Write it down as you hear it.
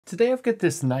Today I've got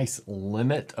this nice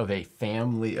limit of a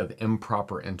family of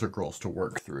improper integrals to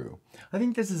work through. I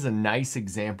think this is a nice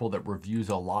example that reviews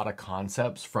a lot of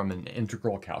concepts from an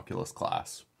integral calculus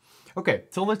class. Okay,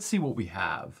 so let's see what we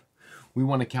have. We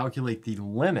want to calculate the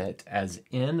limit as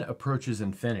n approaches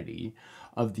infinity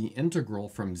of the integral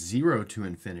from 0 to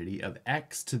infinity of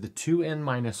x to the 2n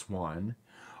minus 1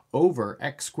 over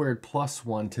x squared plus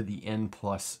 1 to the n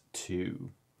plus 2.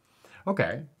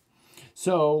 Okay.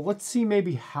 So let's see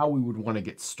maybe how we would want to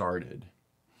get started.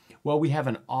 Well, we have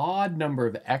an odd number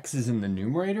of x's in the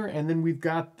numerator, and then we've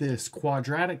got this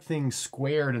quadratic thing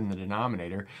squared in the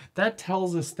denominator. That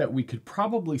tells us that we could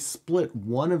probably split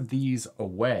one of these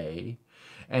away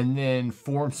and then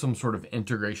form some sort of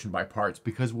integration by parts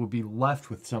because we'll be left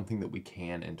with something that we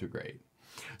can integrate.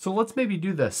 So let's maybe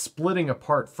do the splitting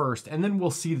apart first, and then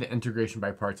we'll see the integration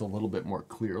by parts a little bit more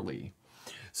clearly.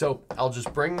 So I'll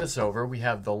just bring this over. We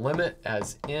have the limit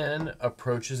as n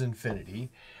approaches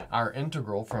infinity, our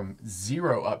integral from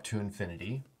 0 up to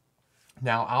infinity.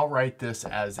 Now I'll write this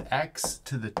as x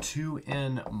to the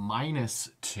 2n minus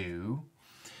 2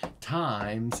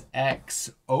 times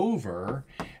x over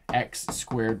x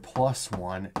squared plus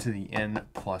 1 to the n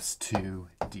plus 2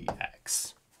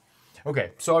 dx.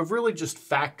 Okay, so I've really just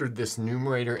factored this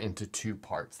numerator into two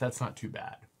parts. That's not too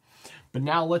bad. But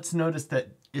now let's notice that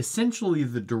essentially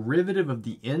the derivative of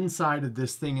the inside of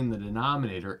this thing in the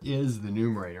denominator is the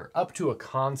numerator up to a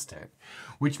constant,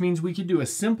 which means we could do a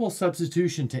simple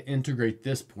substitution to integrate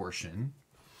this portion,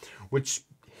 which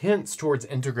hints towards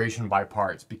integration by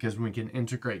parts because we can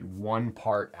integrate one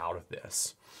part out of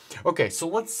this. Okay, so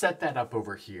let's set that up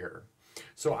over here.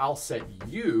 So I'll set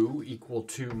u equal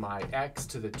to my x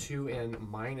to the 2n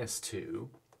minus 2,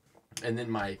 and then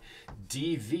my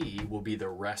dv will be the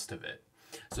rest of it.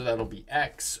 So that'll be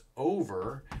x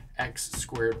over x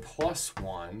squared plus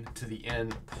 1 to the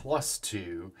n plus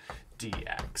 2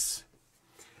 dx.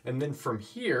 And then from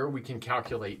here, we can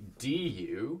calculate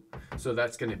du. So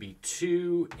that's going to be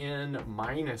 2n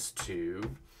minus 2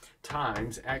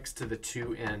 times x to the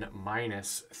 2n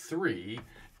minus 3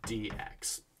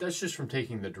 dx. That's just from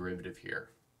taking the derivative here.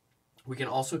 We can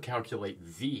also calculate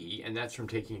v, and that's from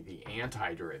taking the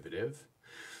antiderivative.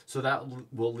 So that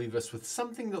will leave us with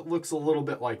something that looks a little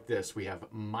bit like this. We have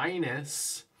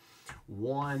minus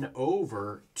 1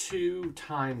 over 2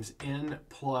 times n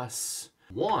plus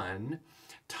 1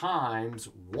 times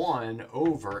 1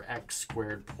 over x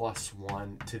squared plus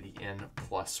 1 to the n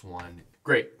plus 1.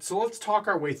 Great, so let's talk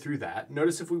our way through that.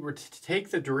 Notice if we were to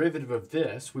take the derivative of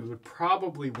this, we would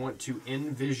probably want to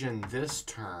envision this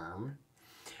term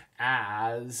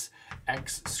as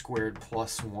x squared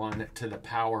plus 1 to the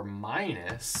power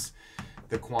minus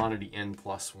the quantity n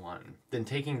plus 1. Then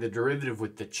taking the derivative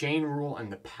with the chain rule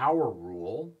and the power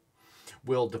rule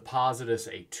will deposit us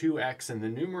a 2x in the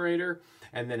numerator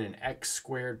and then an x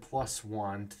squared plus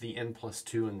 1 to the n plus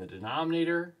 2 in the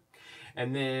denominator.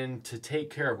 And then to take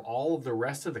care of all of the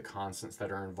rest of the constants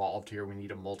that are involved here, we need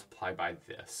to multiply by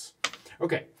this.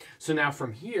 Okay, so now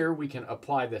from here, we can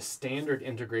apply the standard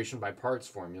integration by parts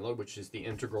formula, which is the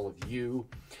integral of u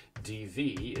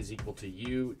dv is equal to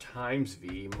u times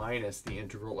v minus the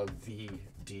integral of v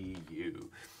du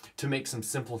to make some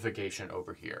simplification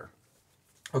over here.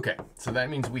 Okay, so that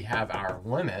means we have our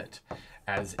limit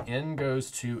as n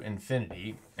goes to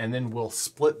infinity, and then we'll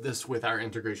split this with our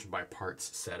integration by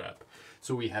parts setup.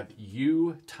 So we have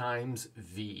u times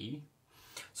v.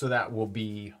 So that will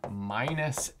be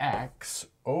minus x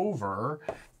over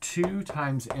 2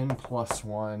 times n plus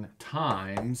 1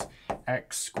 times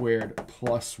x squared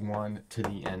plus 1 to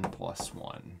the n plus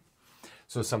 1.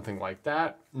 So something like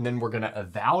that. And then we're going to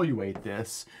evaluate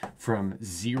this from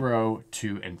 0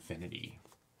 to infinity.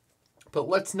 But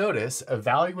let's notice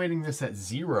evaluating this at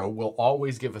 0 will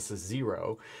always give us a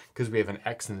 0 because we have an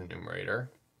x in the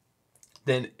numerator.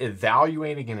 Then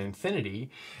evaluating an infinity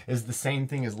is the same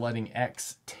thing as letting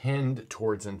x tend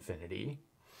towards infinity,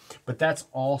 but that's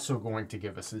also going to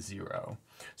give us a 0.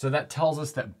 So that tells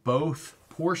us that both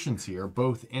portions here,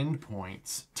 both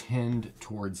endpoints, tend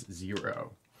towards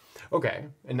 0. Okay,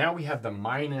 and now we have the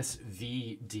minus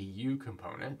v du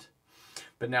component,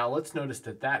 but now let's notice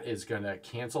that that is going to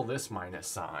cancel this minus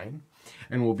sign,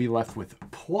 and we'll be left with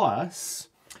plus.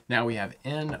 Now we have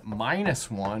n minus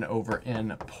 1 over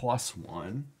n plus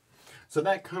 1. So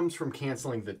that comes from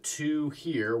canceling the 2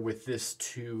 here with this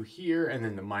 2 here, and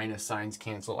then the minus signs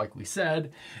cancel like we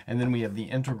said. And then we have the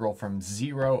integral from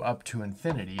 0 up to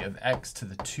infinity of x to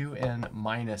the 2n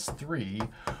minus 3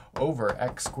 over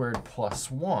x squared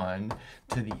plus 1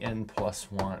 to the n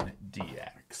plus 1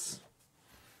 dx.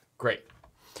 Great.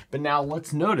 But now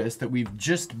let's notice that we've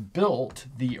just built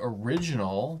the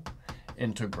original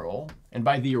integral, and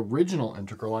by the original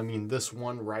integral, I mean this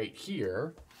one right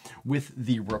here, with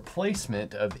the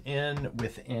replacement of n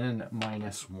with n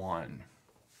minus 1.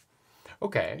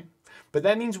 Okay, but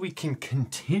that means we can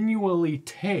continually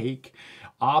take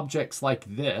objects like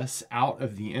this out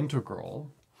of the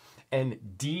integral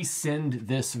and descend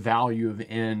this value of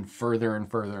n further and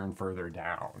further and further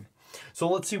down. So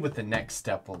let's see what the next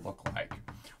step will look like.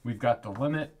 We've got the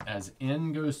limit as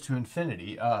n goes to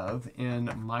infinity of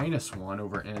n minus 1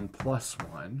 over n plus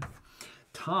 1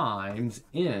 times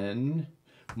n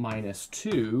minus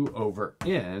 2 over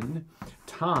n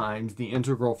times the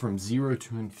integral from 0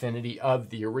 to infinity of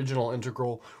the original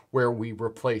integral, where we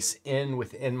replace n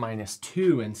with n minus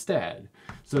 2 instead.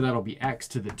 So that'll be x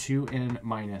to the 2n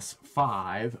minus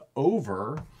 5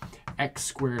 over x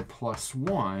squared plus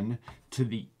 1 to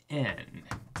the n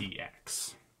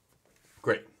dx.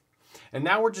 Great. And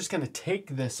now we're just going to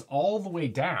take this all the way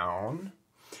down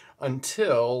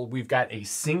until we've got a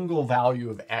single value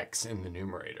of x in the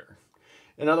numerator.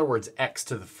 In other words, x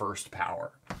to the first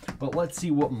power. But let's see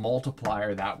what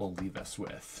multiplier that will leave us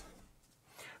with.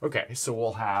 Okay, so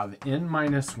we'll have n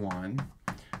minus 1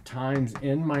 times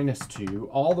n minus 2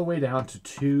 all the way down to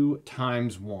 2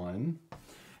 times 1.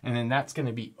 And then that's going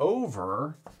to be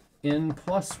over n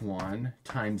plus 1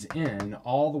 times n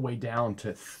all the way down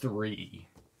to 3.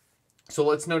 So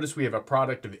let's notice we have a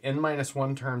product of n minus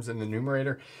 1 terms in the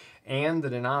numerator and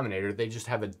the denominator. They just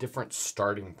have a different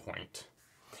starting point.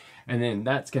 And then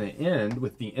that's going to end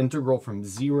with the integral from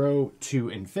 0 to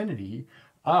infinity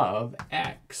of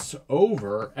x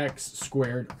over x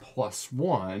squared plus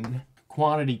 1,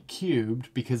 quantity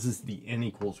cubed, because it's the n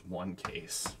equals 1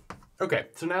 case. Okay,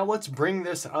 so now let's bring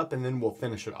this up and then we'll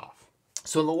finish it off.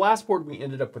 So in the last board, we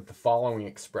ended up with the following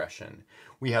expression.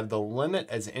 We have the limit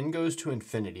as n goes to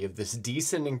infinity of this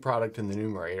descending product in the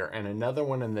numerator and another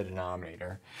one in the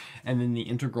denominator, and then the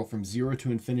integral from 0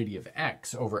 to infinity of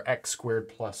x over x squared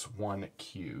plus 1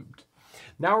 cubed.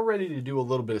 Now we're ready to do a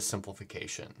little bit of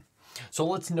simplification. So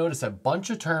let's notice a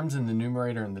bunch of terms in the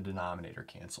numerator and the denominator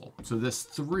cancel. So this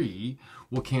 3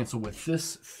 will cancel with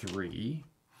this 3,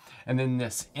 and then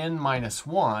this n minus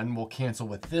 1 will cancel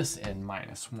with this n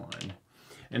minus 1.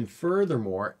 And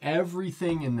furthermore,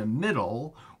 everything in the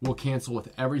middle will cancel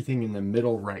with everything in the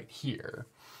middle right here.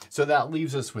 So that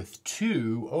leaves us with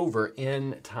 2 over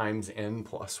n times n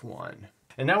plus 1.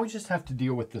 And now we just have to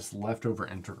deal with this leftover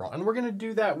integral. And we're going to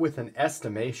do that with an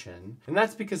estimation. And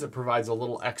that's because it provides a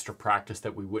little extra practice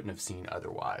that we wouldn't have seen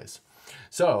otherwise.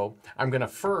 So I'm going to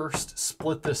first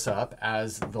split this up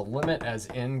as the limit as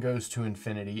n goes to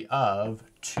infinity of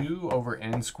 2 over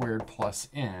n squared plus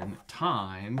n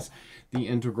times the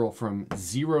integral from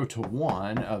 0 to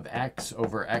 1 of x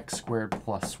over x squared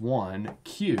plus 1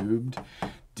 cubed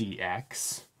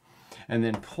dx. And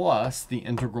then plus the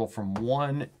integral from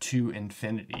 1 to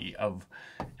infinity of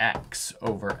x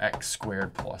over x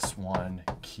squared plus 1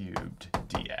 cubed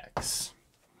dx.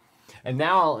 And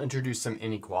now I'll introduce some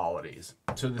inequalities.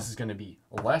 So this is going to be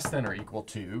less than or equal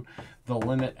to the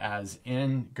limit as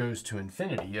n goes to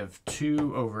infinity of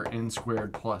 2 over n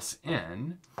squared plus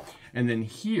n. And then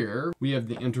here we have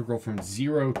the integral from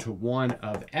 0 to 1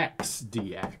 of x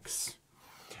dx.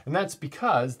 And that's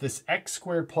because this x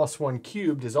squared plus 1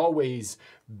 cubed is always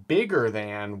bigger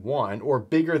than 1 or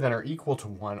bigger than or equal to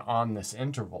 1 on this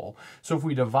interval. So if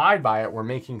we divide by it, we're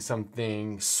making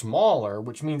something smaller,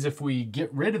 which means if we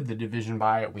get rid of the division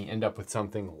by it, we end up with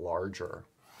something larger.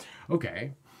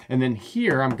 Okay, and then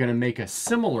here I'm going to make a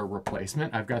similar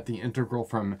replacement. I've got the integral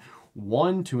from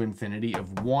 1 to infinity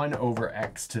of 1 over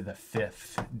x to the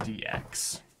 5th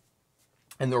dx.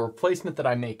 And the replacement that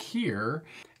I make here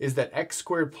is that x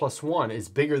squared plus 1 is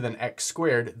bigger than x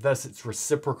squared, thus its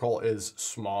reciprocal is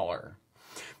smaller.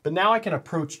 But now I can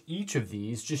approach each of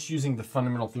these just using the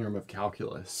fundamental theorem of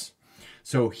calculus.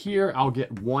 So here I'll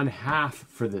get 1/2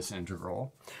 for this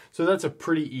integral. So that's a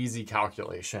pretty easy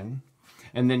calculation.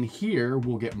 And then here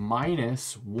we'll get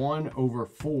minus 1 over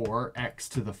 4 x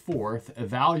to the 4th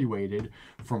evaluated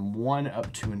from 1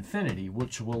 up to infinity,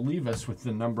 which will leave us with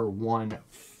the number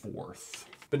 1/4.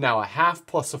 But now 1/2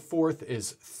 plus 1/4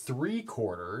 is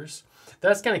 3/4.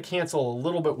 That's going to cancel a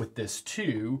little bit with this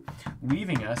 2,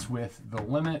 leaving us with the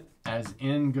limit as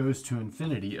n goes to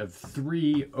infinity of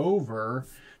 3 over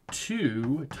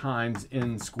 2 times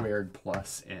n squared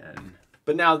plus n.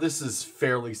 But now this is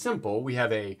fairly simple. We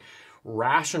have a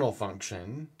rational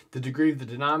function. The degree of the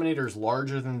denominator is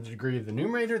larger than the degree of the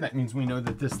numerator. That means we know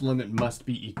that this limit must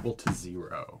be equal to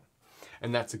 0.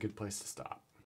 And that's a good place to stop.